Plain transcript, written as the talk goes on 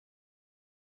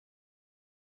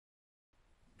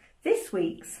This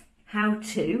week's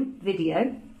how-to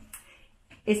video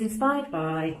is inspired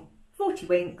by 40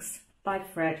 Winks by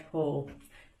Fred Hall.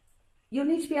 You'll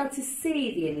need to be able to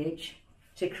see the image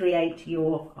to create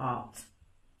your art.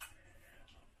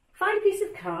 Find a piece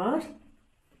of card.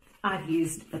 I've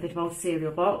used a bit of old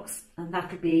cereal box and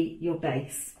that'll be your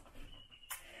base.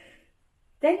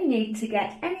 Then you need to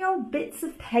get any old bits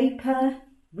of paper,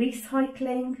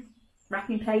 recycling,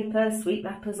 wrapping paper, sweet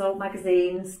wrappers, old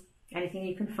magazines, anything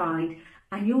you can find,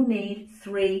 and you'll need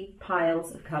 3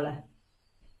 piles of colour: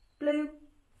 blue,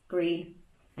 green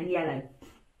and yellow,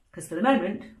 because for the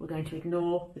moment we're going to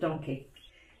ignore the donkey.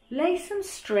 Lay some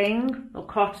string or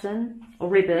cotton or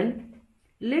ribbon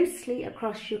loosely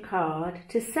across your card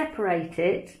to separate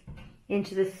it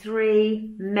into the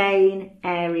 3 main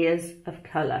areas of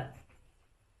colour.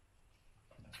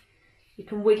 You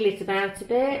can wiggle it about a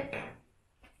bit.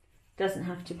 Doesn't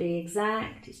have to be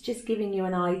exact, it's just giving you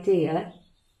an idea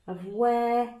of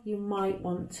where you might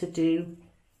want to do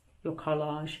your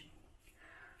collage.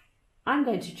 I'm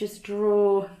going to just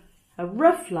draw a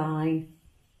rough line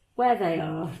where they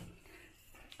are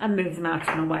and move them out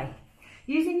of my way.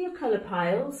 Using your colour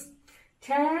piles,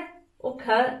 tear or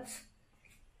cut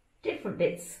different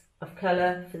bits of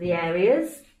colour for the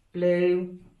areas: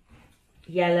 blue,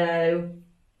 yellow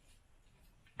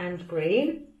and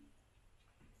green.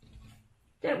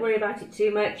 Don't worry about it too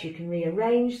much, you can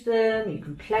rearrange them, you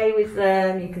can play with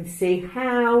them, you can see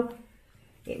how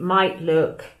it might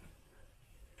look.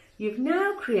 You've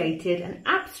now created an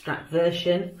abstract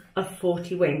version of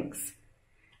 40 Winks,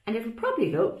 and it'll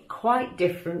probably look quite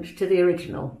different to the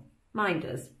original. Mine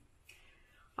does.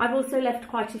 I've also left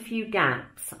quite a few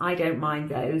gaps. I don't mind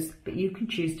those, but you can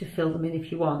choose to fill them in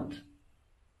if you want.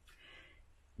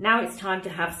 Now it's time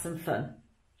to have some fun.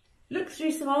 Look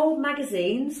through some old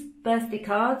magazines, birthday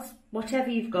cards, whatever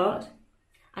you've got,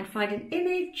 and find an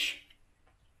image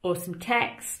or some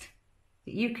text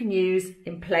that you can use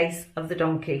in place of the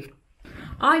donkey.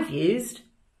 I've used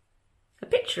a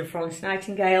picture of Florence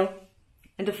Nightingale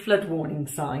and a flood warning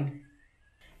sign.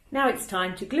 Now it's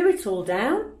time to glue it all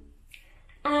down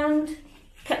and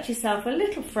cut yourself a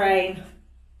little frame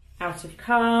out of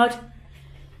card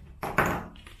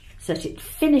so that it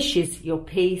finishes your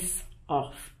piece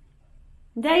off.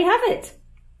 And there you have it.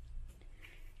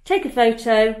 Take a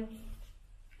photo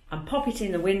and pop it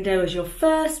in the window as your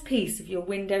first piece of your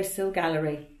windowsill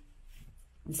gallery,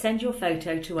 and send your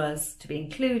photo to us to be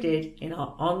included in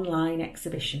our online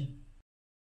exhibition.